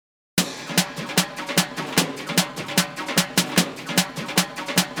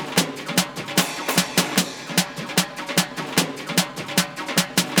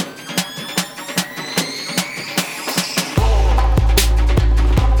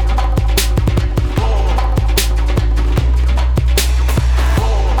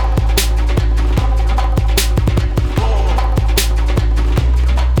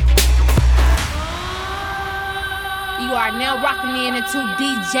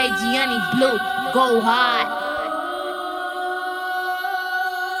Gianni Blu, go hard.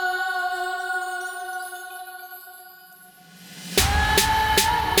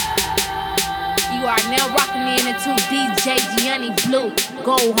 You are now rocking into DJ Gianni Blu,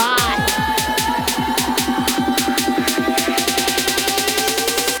 go hard.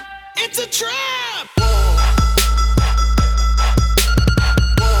 It's a trap!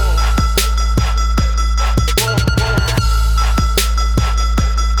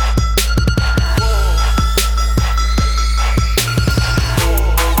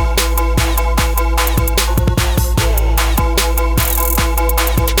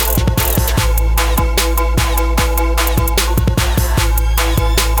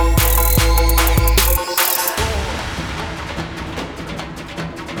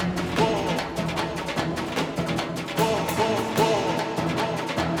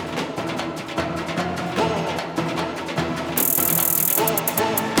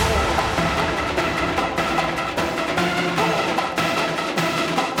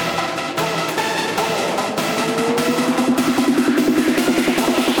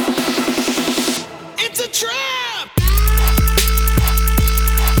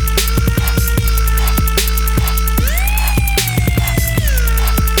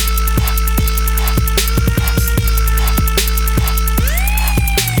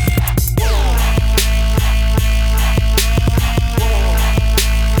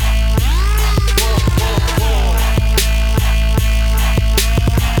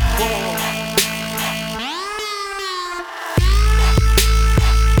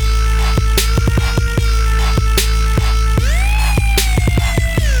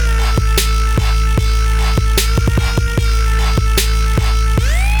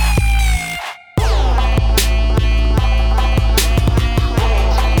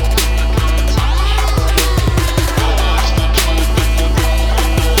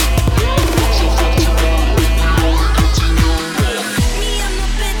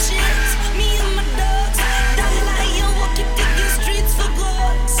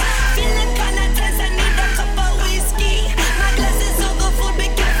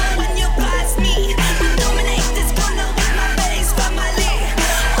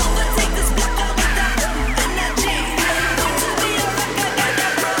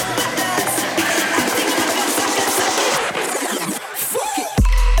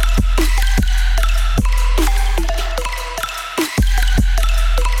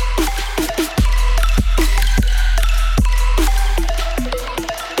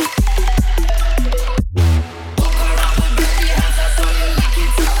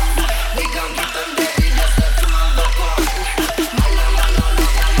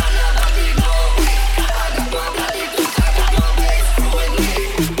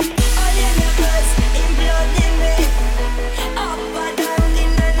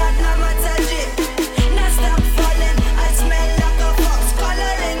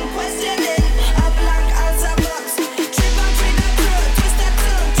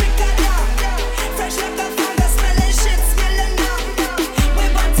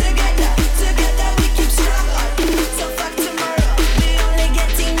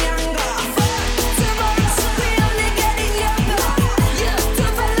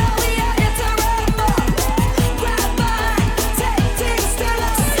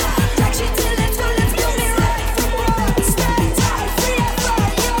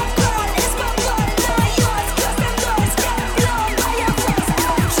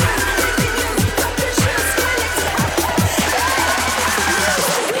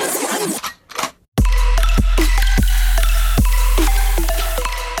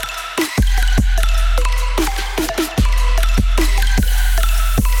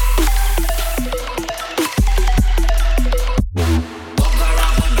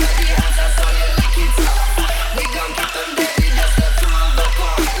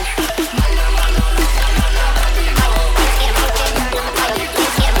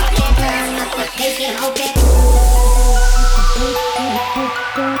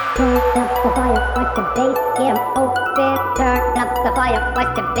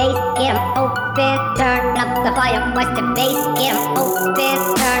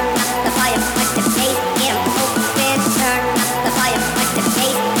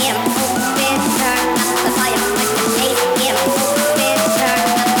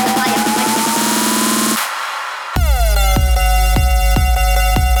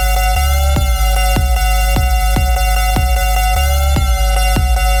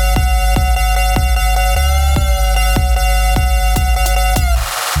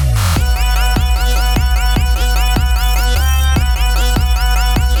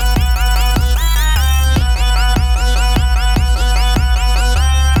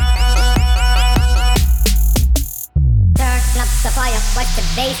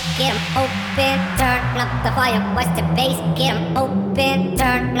 get 'em open, turn up the fire, watch the bass, get 'em open,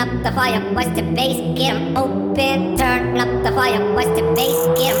 turn up the fire, watch the bass, get 'em open, turn up the fire, watch the bass,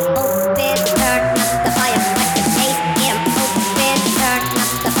 get 'em open, turn up the fire, watch the bass, get 'em open, turn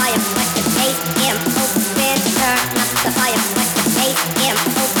up the fire, watch the bass, get 'em open, turn up the fire, watch the bass, get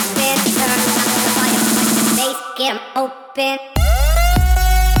 'em open, turn up the fire, watch the bass, get 'em open.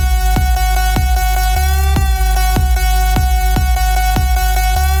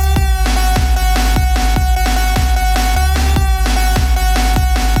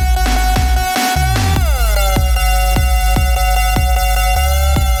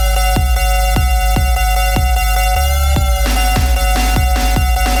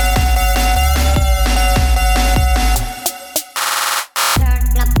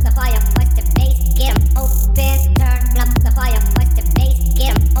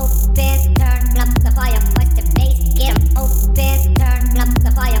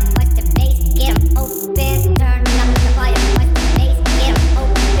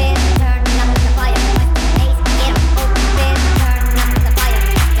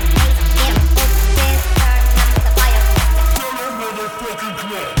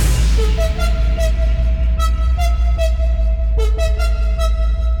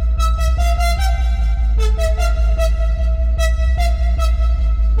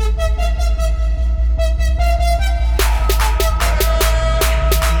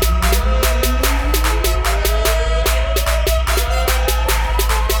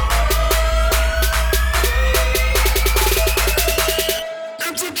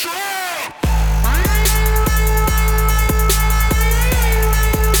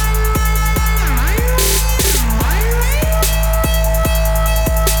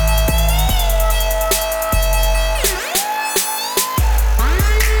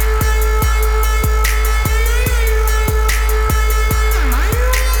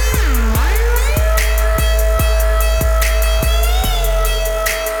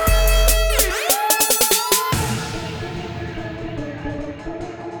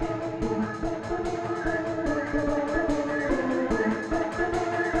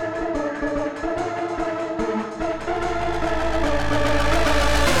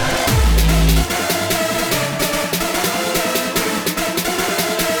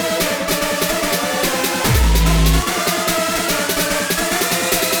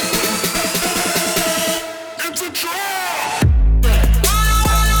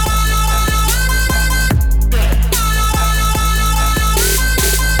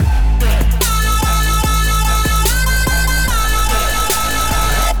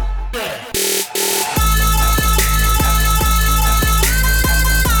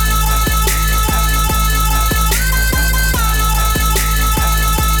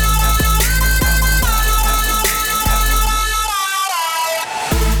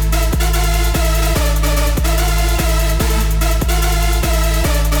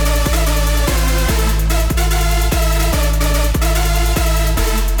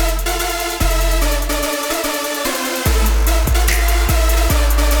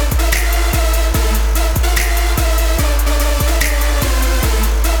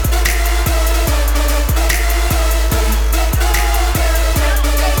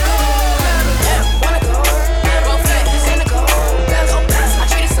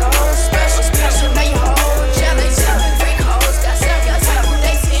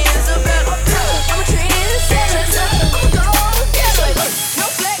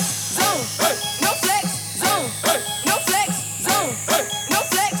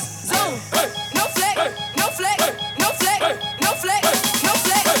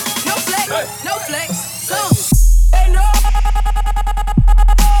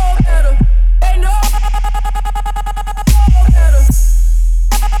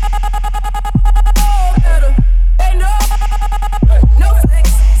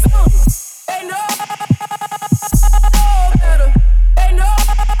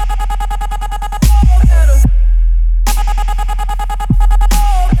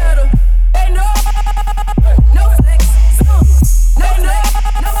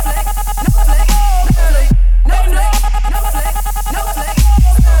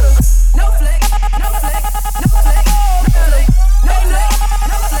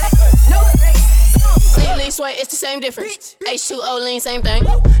 same difference. H2O lean, same thing.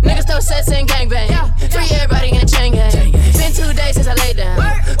 Niggas throw sets and gangbang. Free everybody in the chain gang. Been 2 days since I laid down.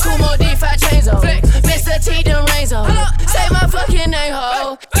 Kumo D5 chains on. Mr. T, them rains on. Say my fucking name,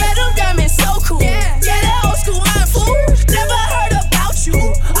 ho. Yeah, them diamonds so cool. Yeah, that old school iron fool. Never heard about you.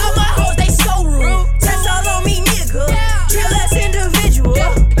 All my hoes, they so rude. Test all on me, nigga. Real ass individual.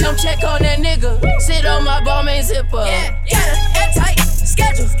 Come check on that nigga. Sit on my ball, main zipper. Yeah, got a airtight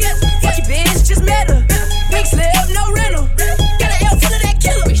schedule.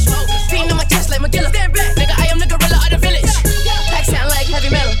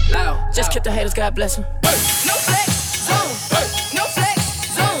 Just keep the haters, God bless them. No flex zone. No flex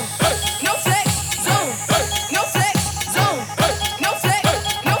zone. No flex zone. No flex zone. No flex.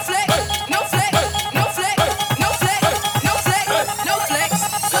 No flex. No flex. No flex. No flex. No flex. No flex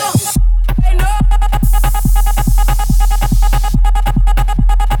zone. Hey no.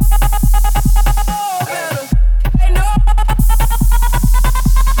 Hey no.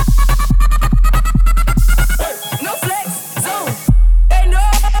 No flex zone. Hey no.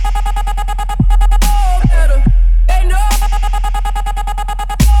 Hey no.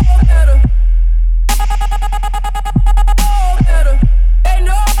 Hey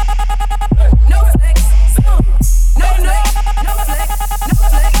no. No flex zone. No flex. No flex. No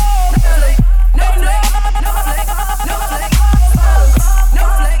flex. No flex. No flex. No flex. No flex. No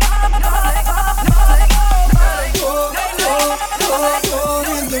flex. No flex.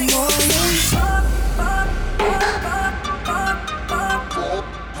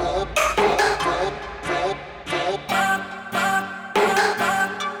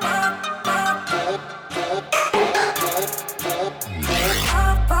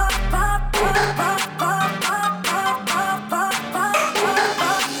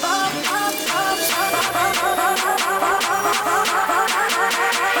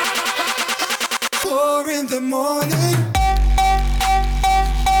 In the morning.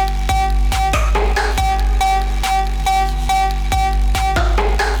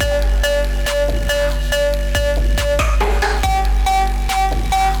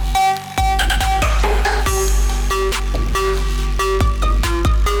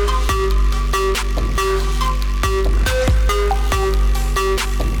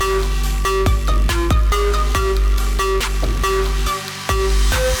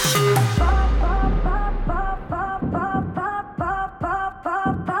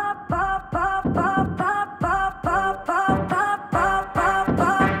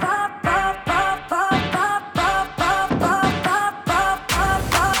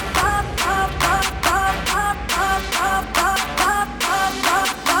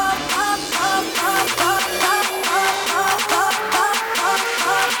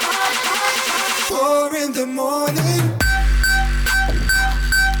 Four in the morning. Four in the morning.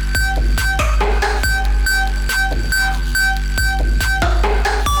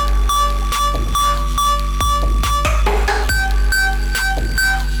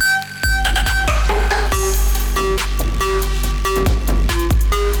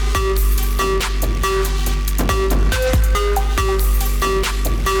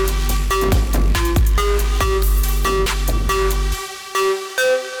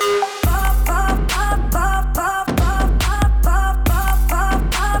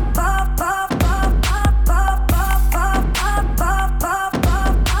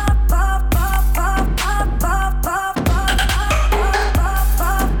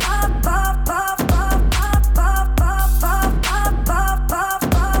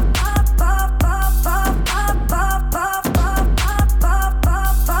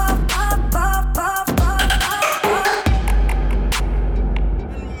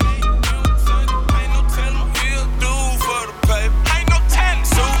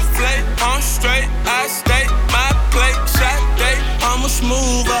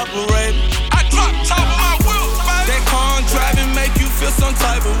 Smooth operator. I drop top of my wheel. That car driving make you feel some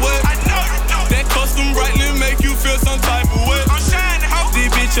type of way. I know you do. That custom brightly make you feel some type of way. I'm shining, ho.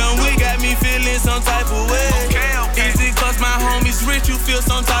 This bitch on we got me feeling some type of way. Okay. Easy cause my homies rich, you feel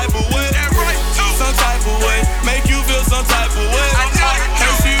some type of way. That right too. Some type of way. Make you feel some type of way. I know you do.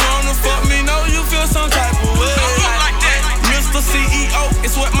 If you wanna fuck me, know you feel some type of way. Don't look like that. Mr. CEO,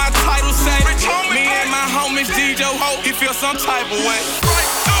 it's what my title say. Me and my homies DJ Ho, he feel some type of way.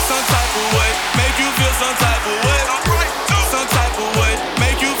 Some type of way, make you feel some type of way. Some type of way,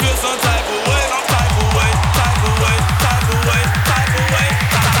 make you feel some type of way. Type of way, type of way, type of way, type of way.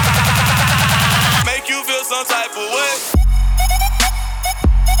 Make you feel some type of way.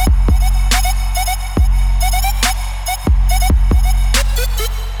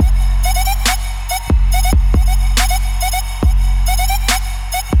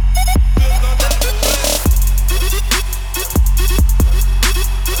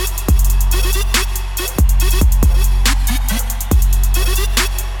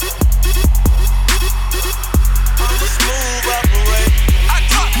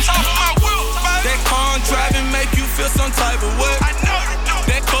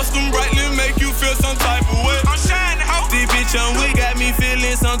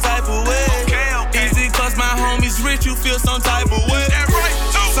 Some type of way. Okay. Easy cause my homies rich, you feel some type of way. That right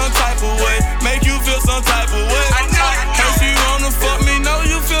too. Some type of way, make you feel some type of way. I know you do. If you wanna fuck me, know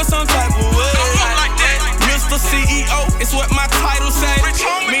you feel some type of way. Don't look like that. Mr. CEO, it's what my title say.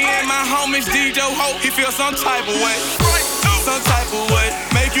 Me and my He feel some type of way. Some type of way.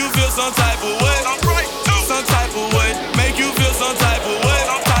 Make you feel some type of way. Some type of way. Make you feel some type of way.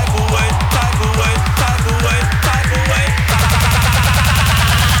 Some type of way. Type of way. Type of way. Type of way.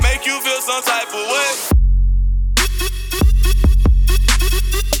 Make you feel some type of way.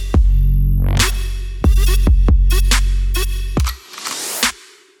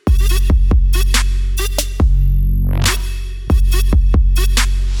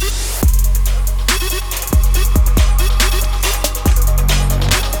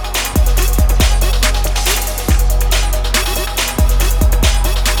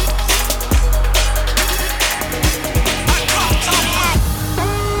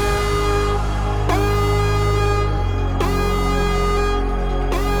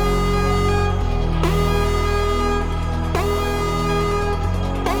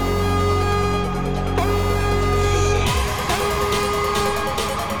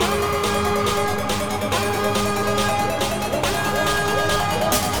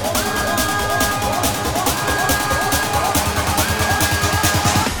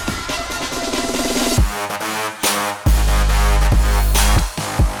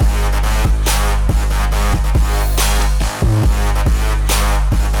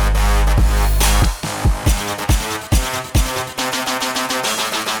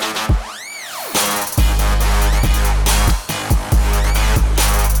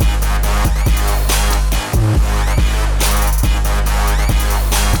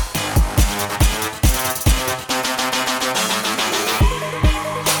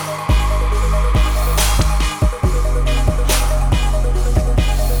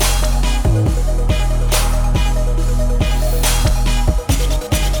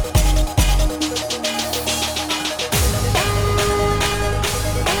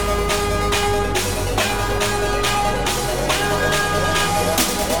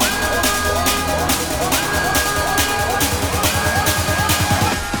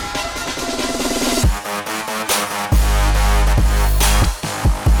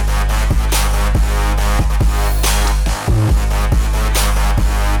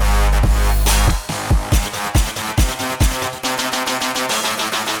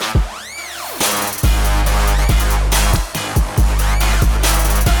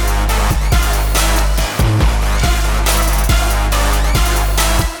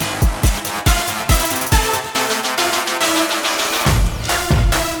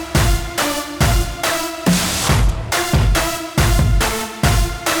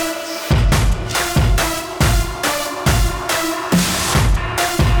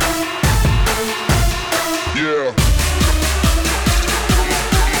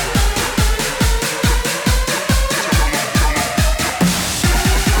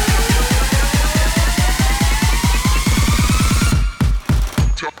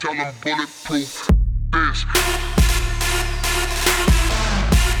 Bulletproof this.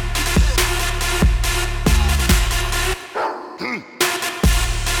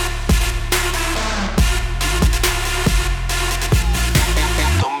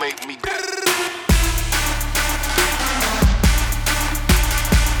 Don't make me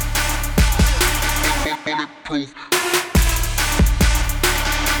bulletproof.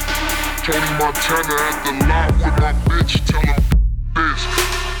 Tony Montana at the lot with my bitch, tell him this.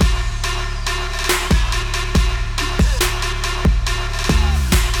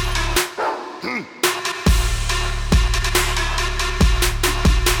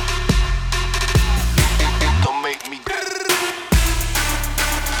 Don't make me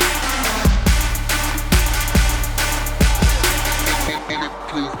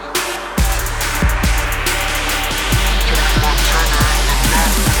bulletproof. Tony Montana at the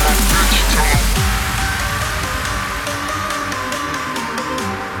lot with my bitch, tell him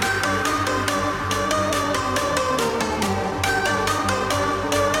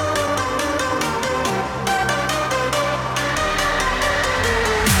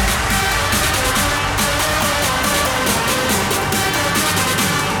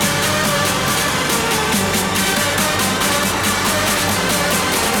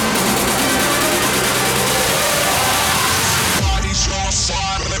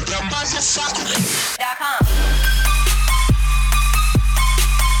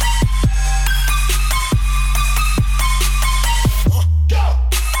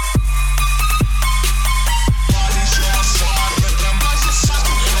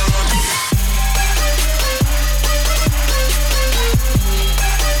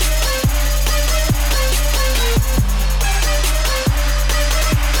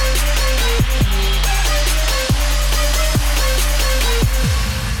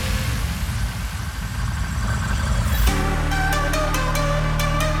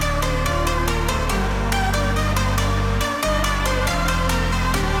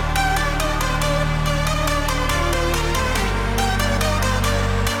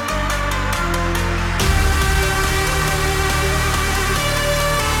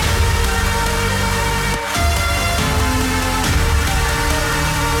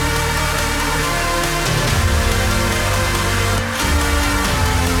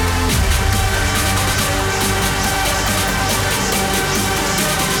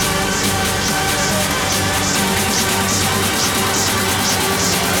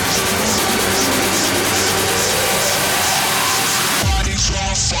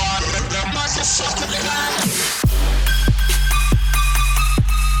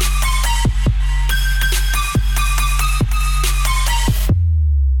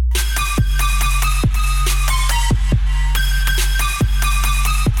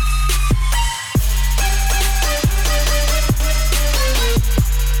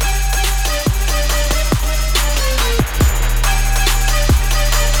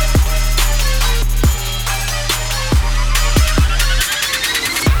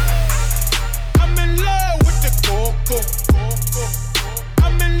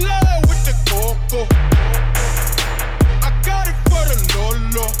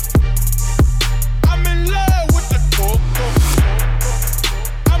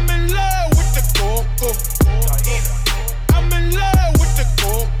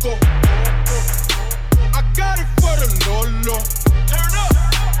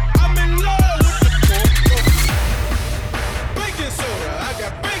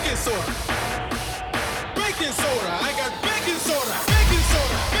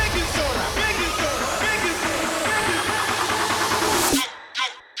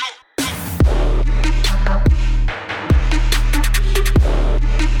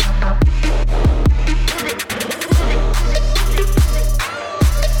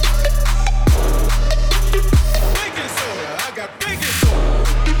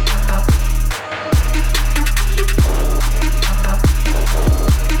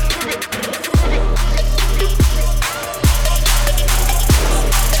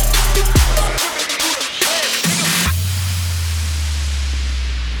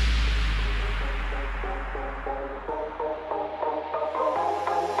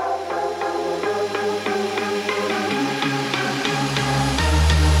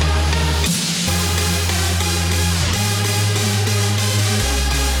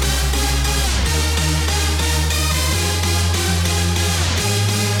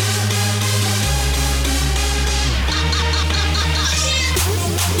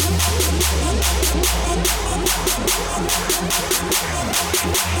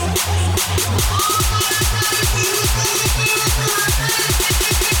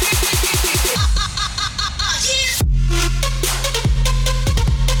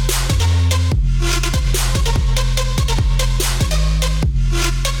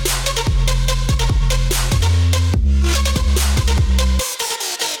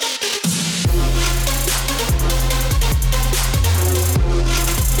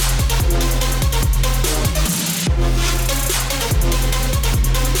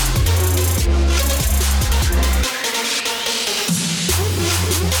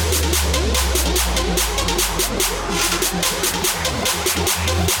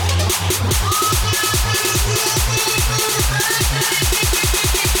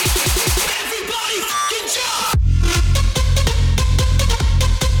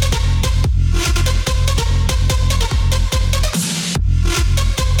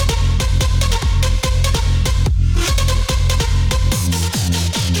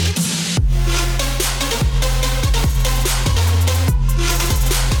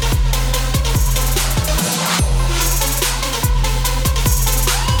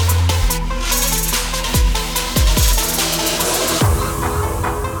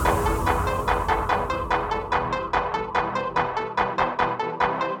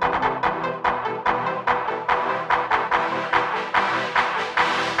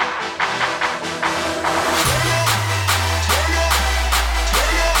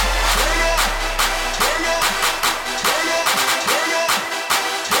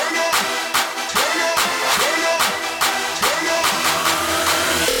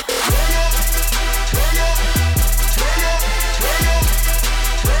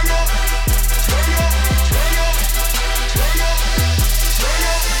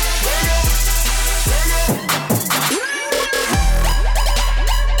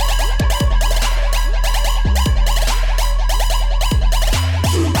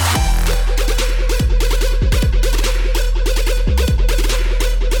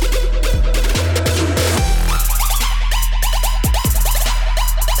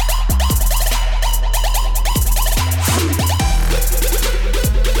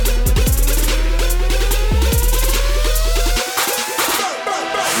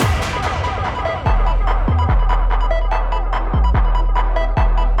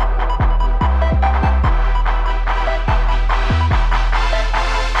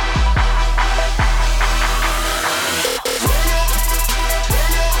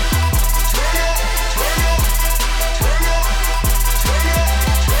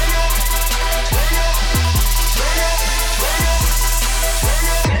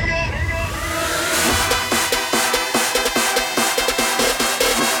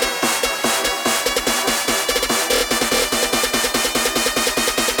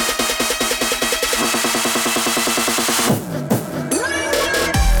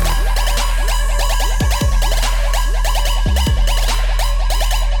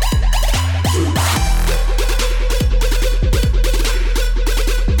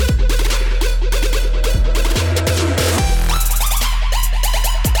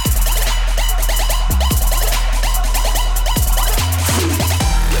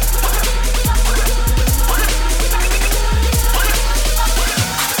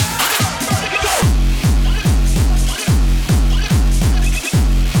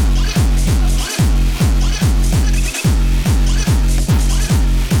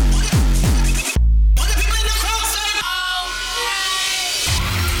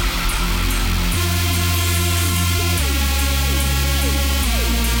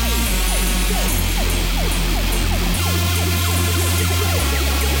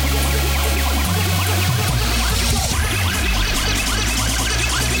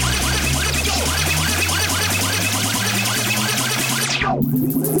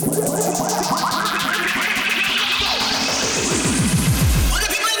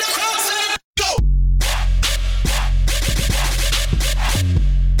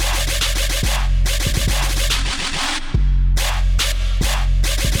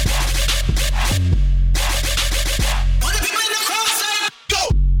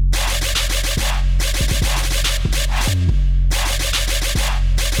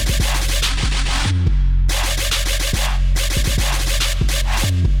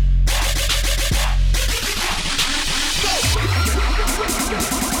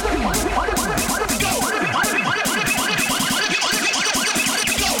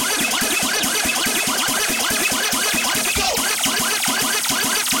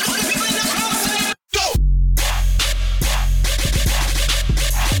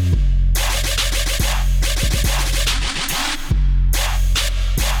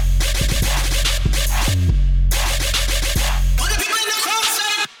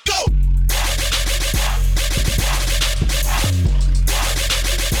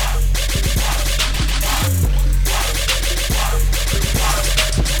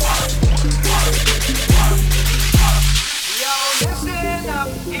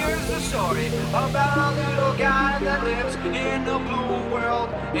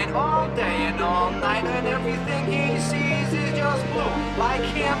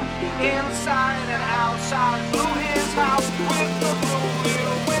him inside and outside. Blew his house with the blue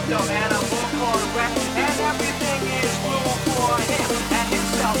little window and a bullcorn rack, and everything is blue for him and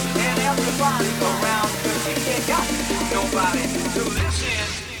himself and everybody around, 'cause he ain't got nobody to listen.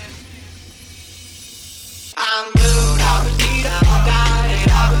 I'm blue, I'm a deed, I'm a die,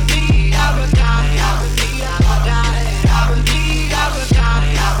 I'm a deed, I'm a die, I'm a deed, I'm a die, I'm a deed, I'm a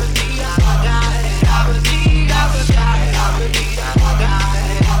die, I'm a deed, I'm a die, I'm a deed, I'm a die, I'm a deed, I'm a die.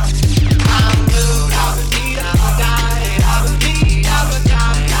 I'm blue, I'm a deed, I'm a die, I'm a deed, I'm a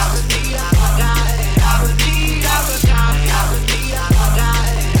die, I'm a deed, I'm a die, I'm a deed, I'm a die, I'm a deed, I'm a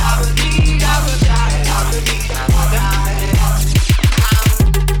die, I'm a deed, I'm a die, I'm a deed, I'm a die.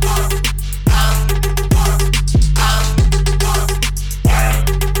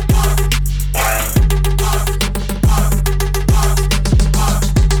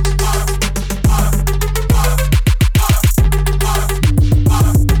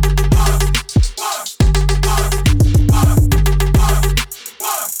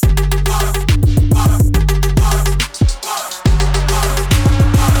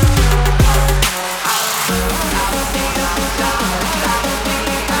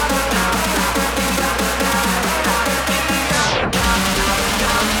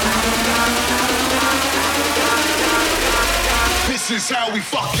 This is how we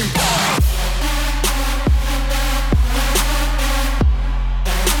fucking party.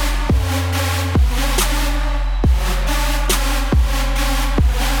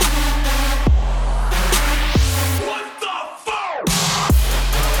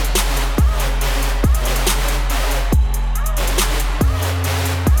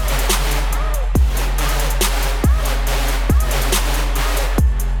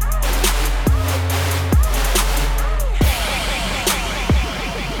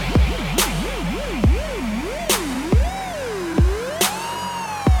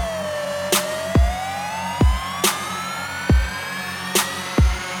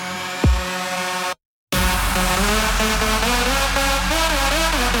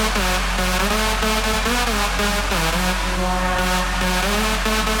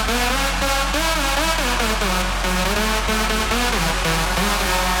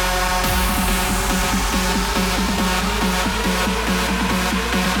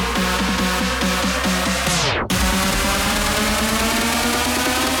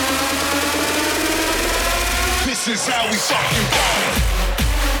 This is how we fucking party.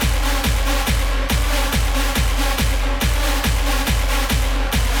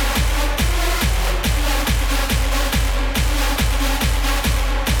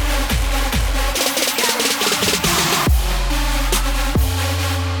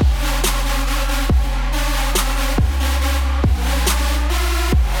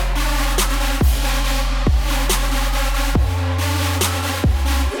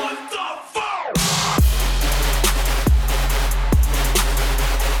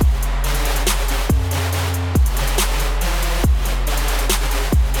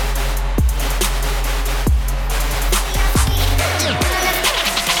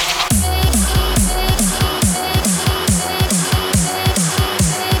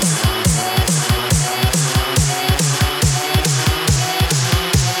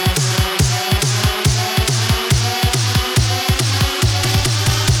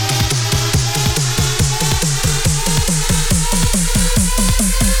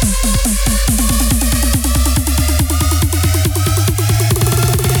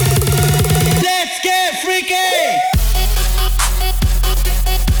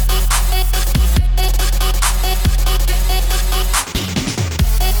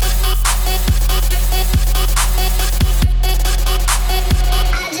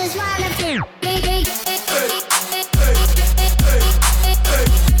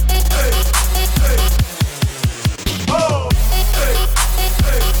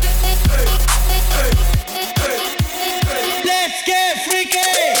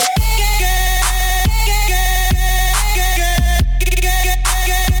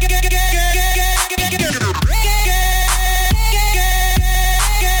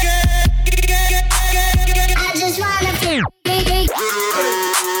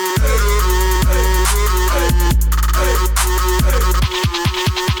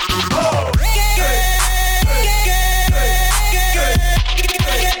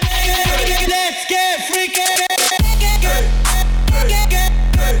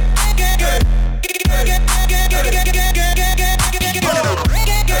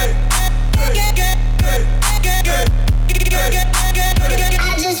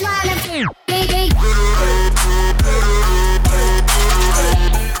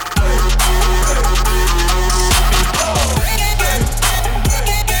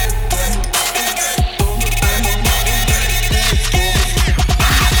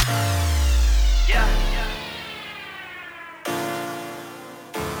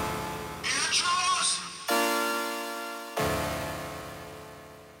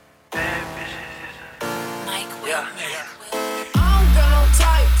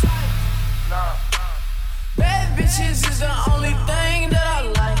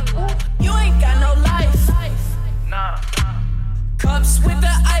 with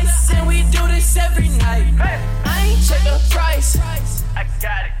the ice, and we do this every night. I ain't check the price. I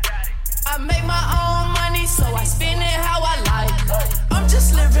got it. I make my own money, so I spend it how I like. I'm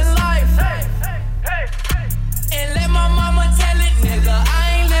just living life. And let my mama tell it, nigga, I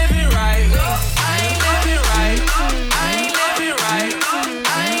ain't living right. I ain't living right. I ain't living right.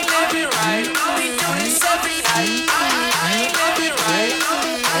 I ain't living right. We do this every night. I ain't living right.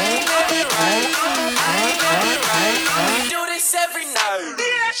 I ain't living right. I ain't living right. We do this every night.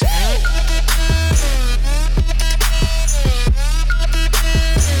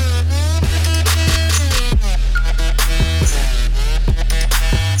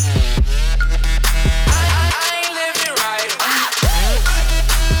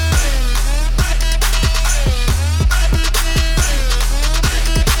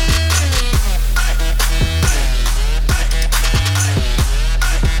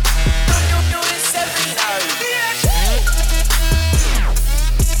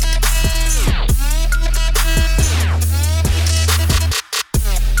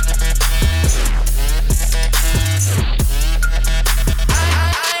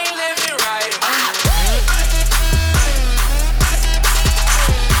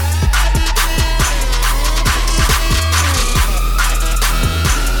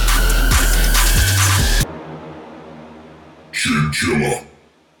 Killer.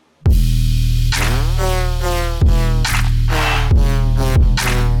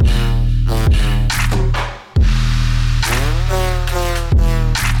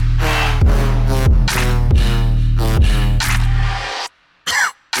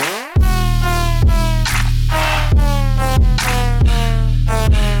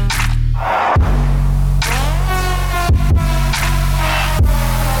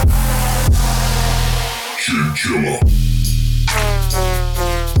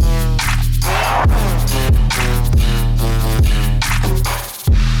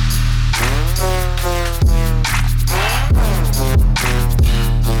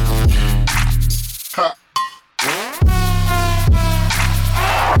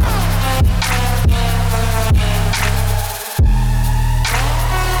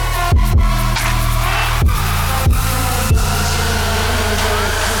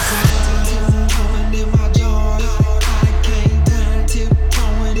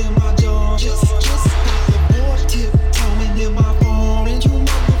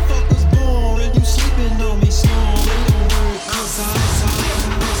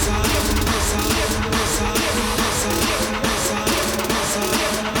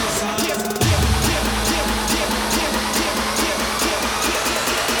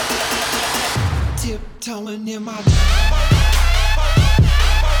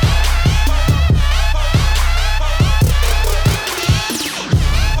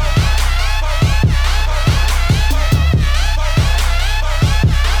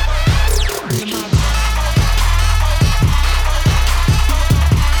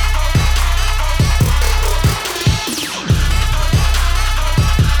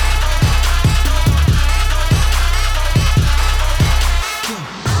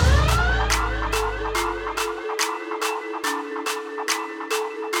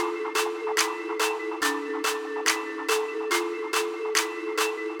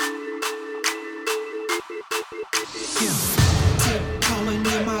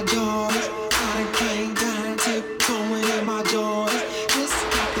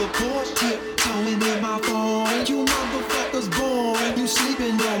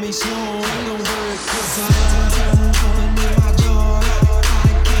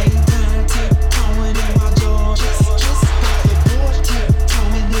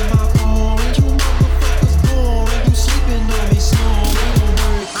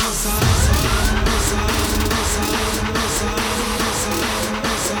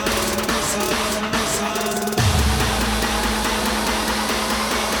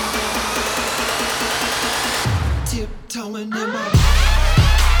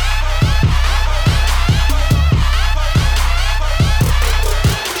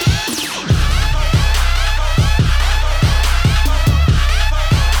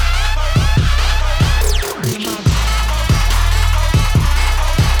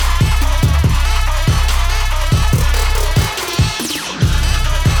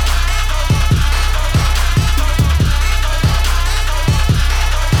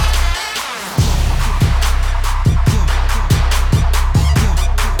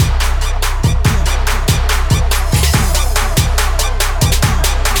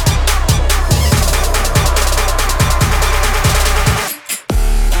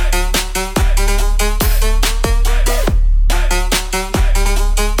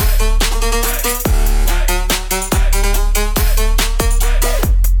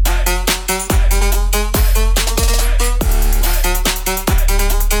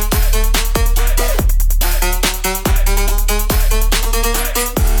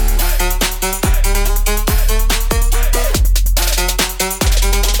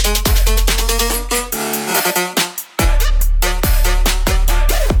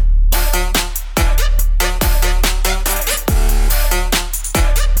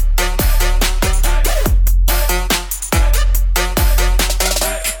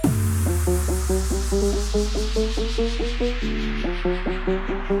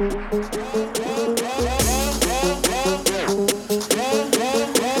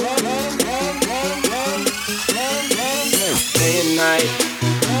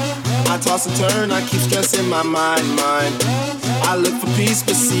 night. I toss and turn, I keep stressing my mind. I look for peace,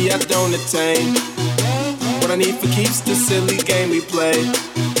 but see I don't attain. What I need for keeps the silly game we play.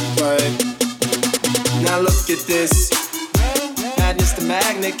 Now look at this. Madness, the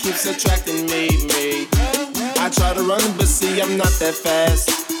magnet keeps attracting me. I try to run, but see I'm not that fast.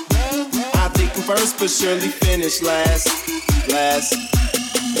 I think I'm first, but surely finish last.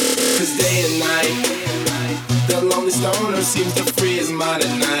 Cause day and night, the lonely stoner seems to free his mind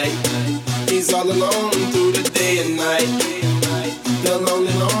at night. He's all alone through the day and night. The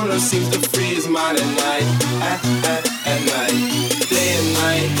lonely loner seems to free his mind at night. At night, day and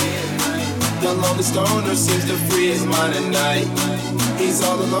night. The lonely stoner seems to free his mind at night. He's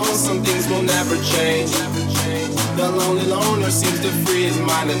all alone, some things will never change. The lonely loner seems to free his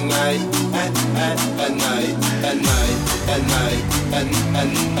mind at night. At night, at night, at night, at night, at night,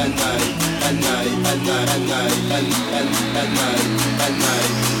 at night, at night, at night, at night, at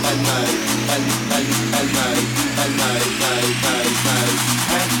night, at night, at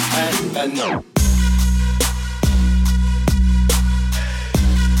night, at night.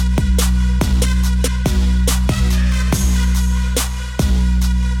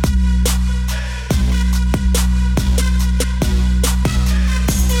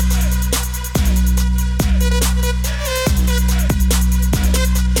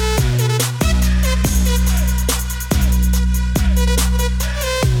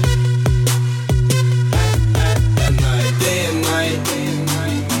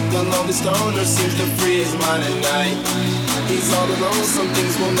 Stoner seems to free his mind at night. He's all alone, some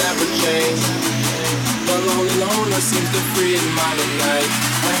things will never change. The lonely loner seems to free his mind at night.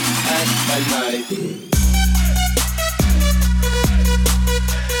 At night.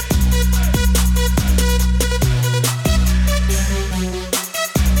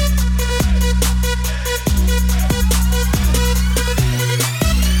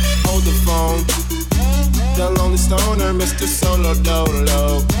 Hold the phone. The lonely stoner, Mr. Solo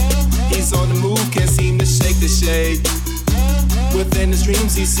Dolo. He's on the move, can't seem to shake the shade. Within his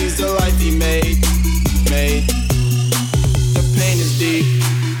dreams, he sees the life he made. The pain is deep.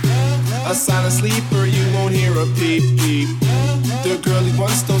 A silent sleeper, you won't hear a peep. The girl he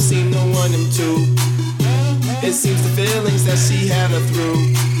wants don't seem to want him to. It seems the feelings that she had her through.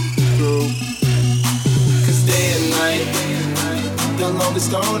 Cause day and night, the lonely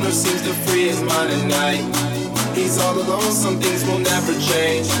stoner seems to free his mind at night. He's all alone, some things will never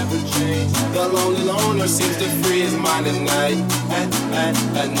change. The lonely loner seems to free his mind at night. At night,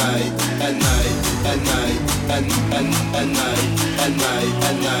 at night, at night, at night, at night, at night,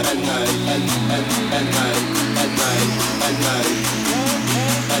 at night, at night, at night, at night, at night, at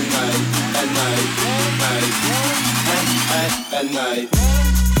night, at night, at night, at night.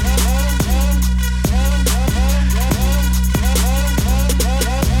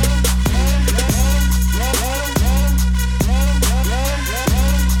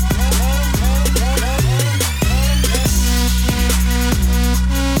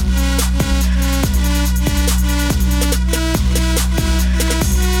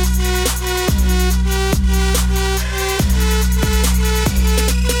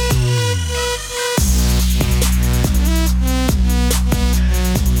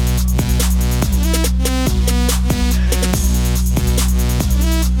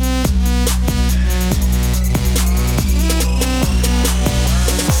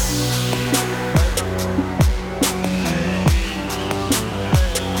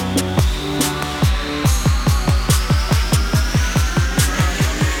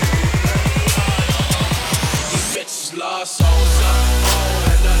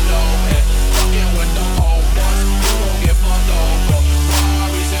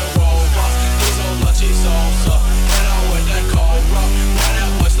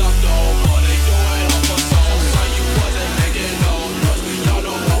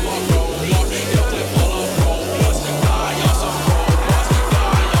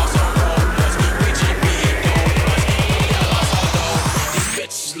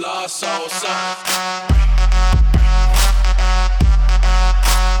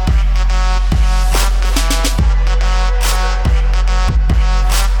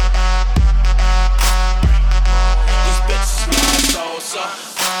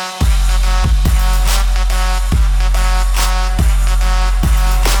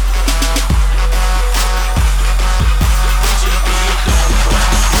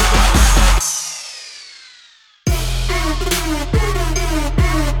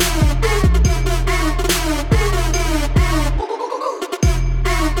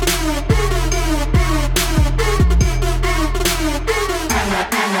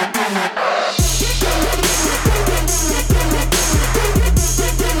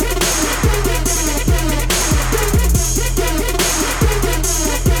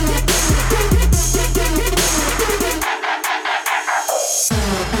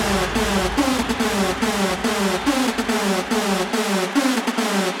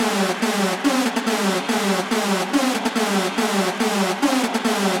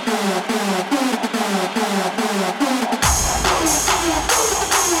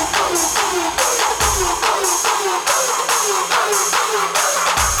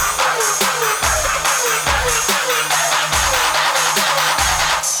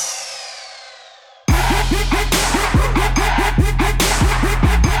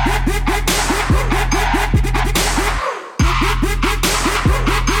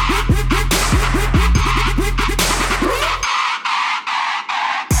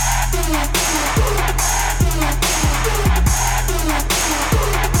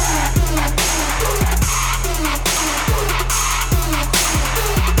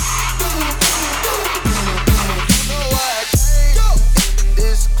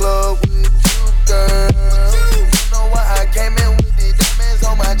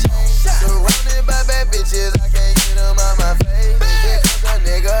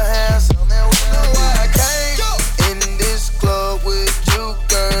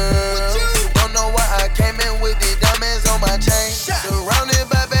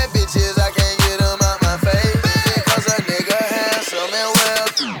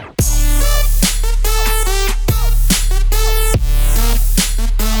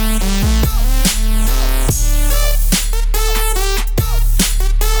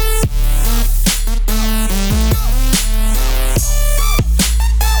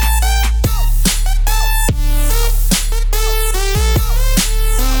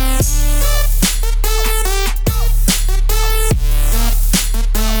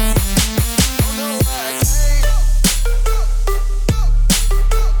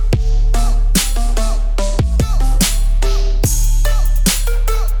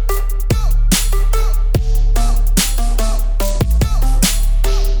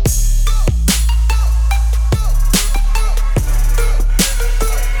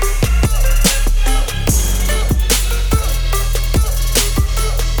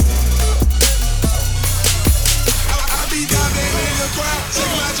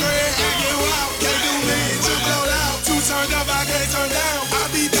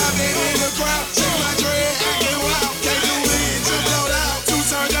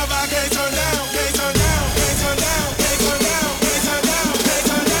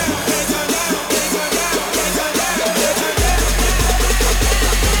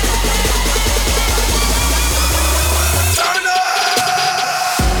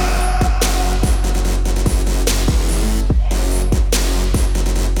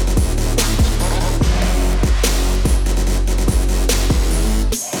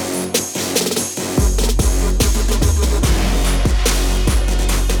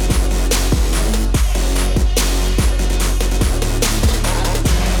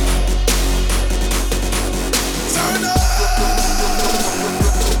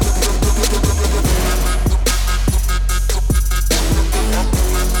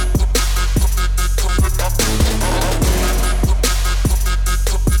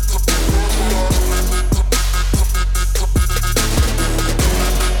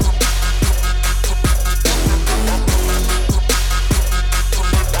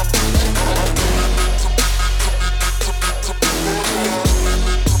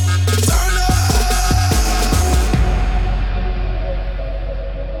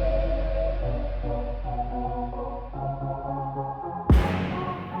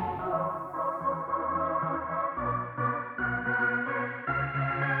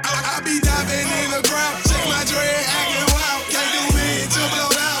 diving in the crowd. Shake my dread, acting wild. Can't do me to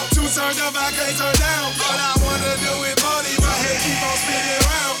blow out. Too turned up, I can't turn down. All I wanna do is party. My head keep on spinning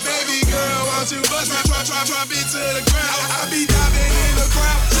round. Baby girl, won't you bust me? Drop it to the ground. I be diving in the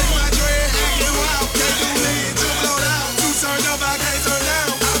crowd. Shake my dread, acting wild. Can't do me to blow out. Too turned up, I can't turn down.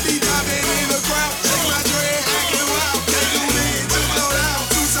 I be diving in the crowd. Shake my dread, acting wild. Can't do me to blow out.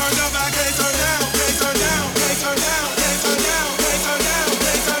 Too turned up, I can't turn down. Can't turn down. Can't turn down. Can't turn down. Can't turn down.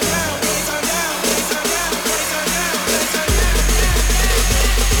 Can't turn down. Can't turn down. Can't turn down. Can't turn down. Can't turn down.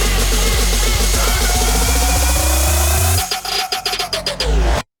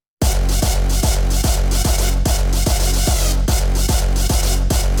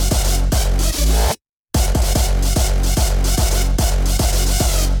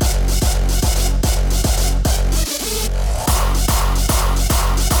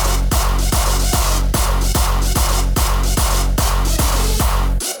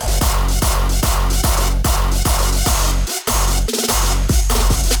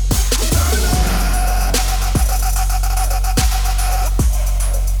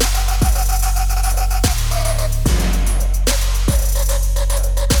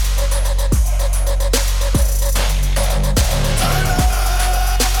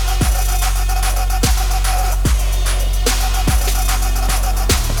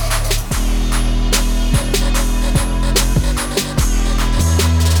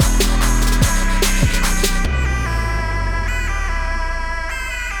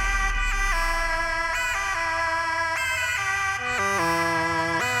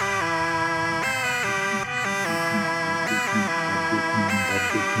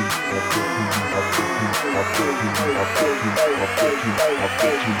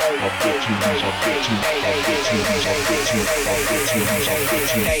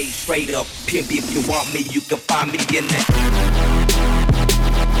 Hey, straight up, pimp, if you want me, you can find me in that.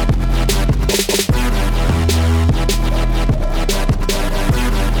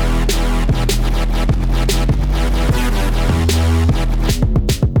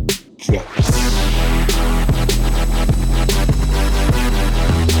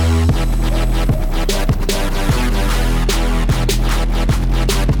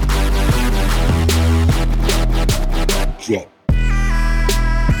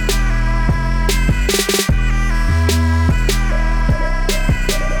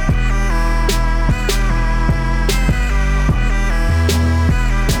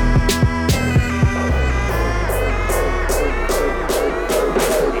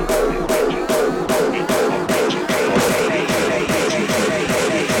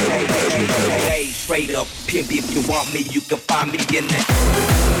 Straight up, pimp, if you want me, you can find me in that.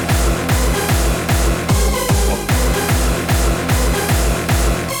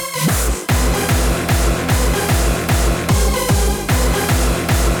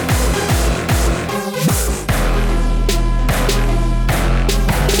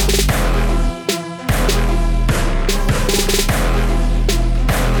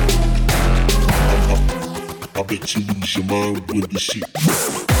 I bet you lose your mind when you see.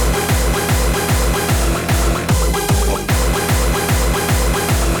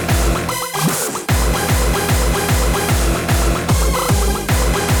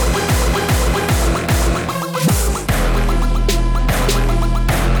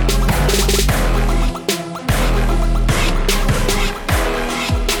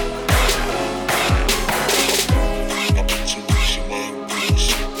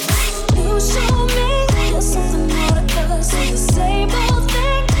 You show me there's something more to us. The same old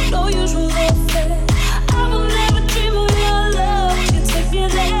thing.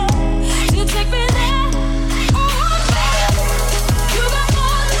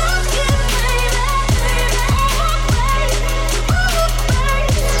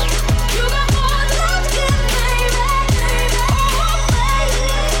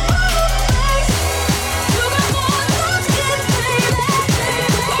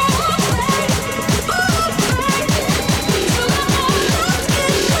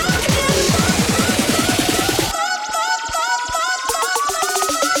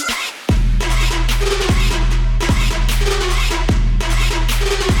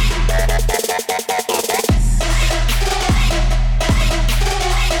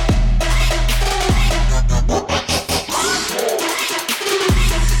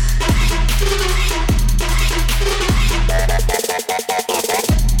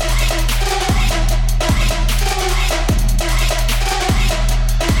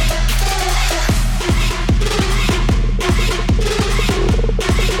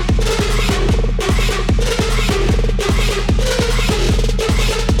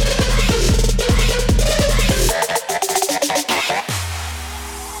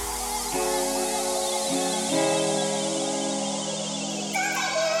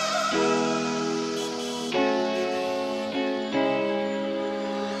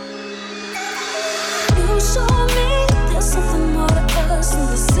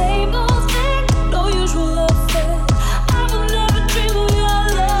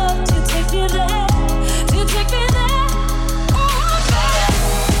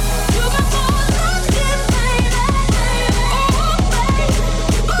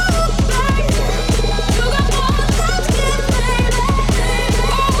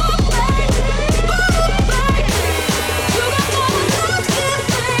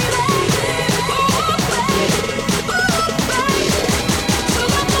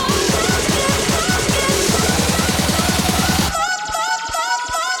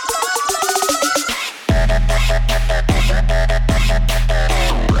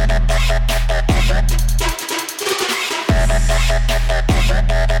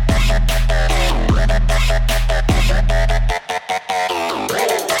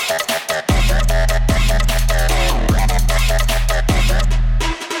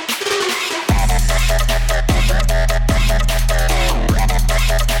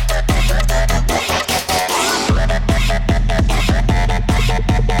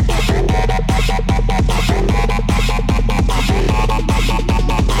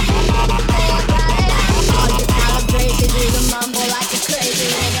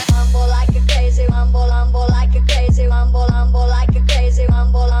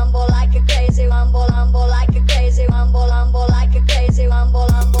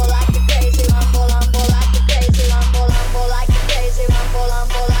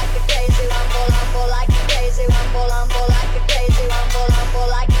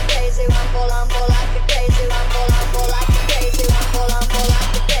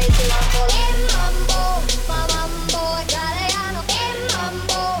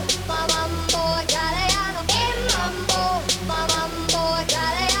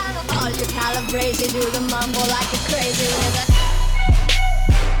 crazy, do the mambo like a crazy with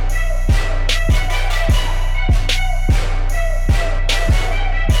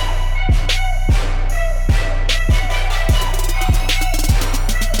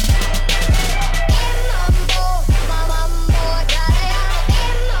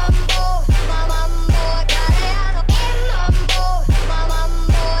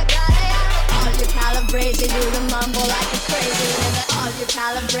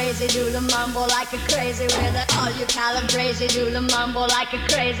a crazy, do the mambo like a crazy with it. All you calabrese, do the mambo like a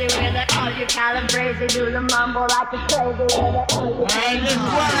crazy with it. All you calabrese, do the mambo like a crazy with it. I just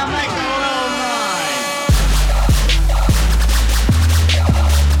wanna make a little noise.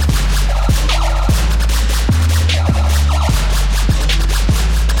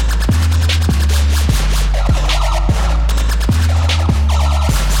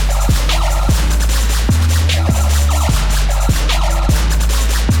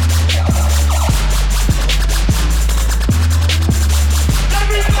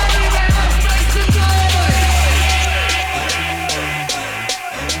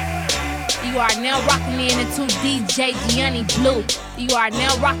 Now rocking into DJ Gianni Blu. You are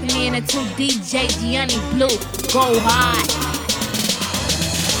now rocking into DJ Gianni Blu. Go hard.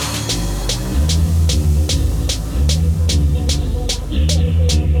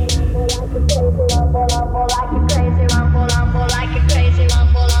 Like a crazy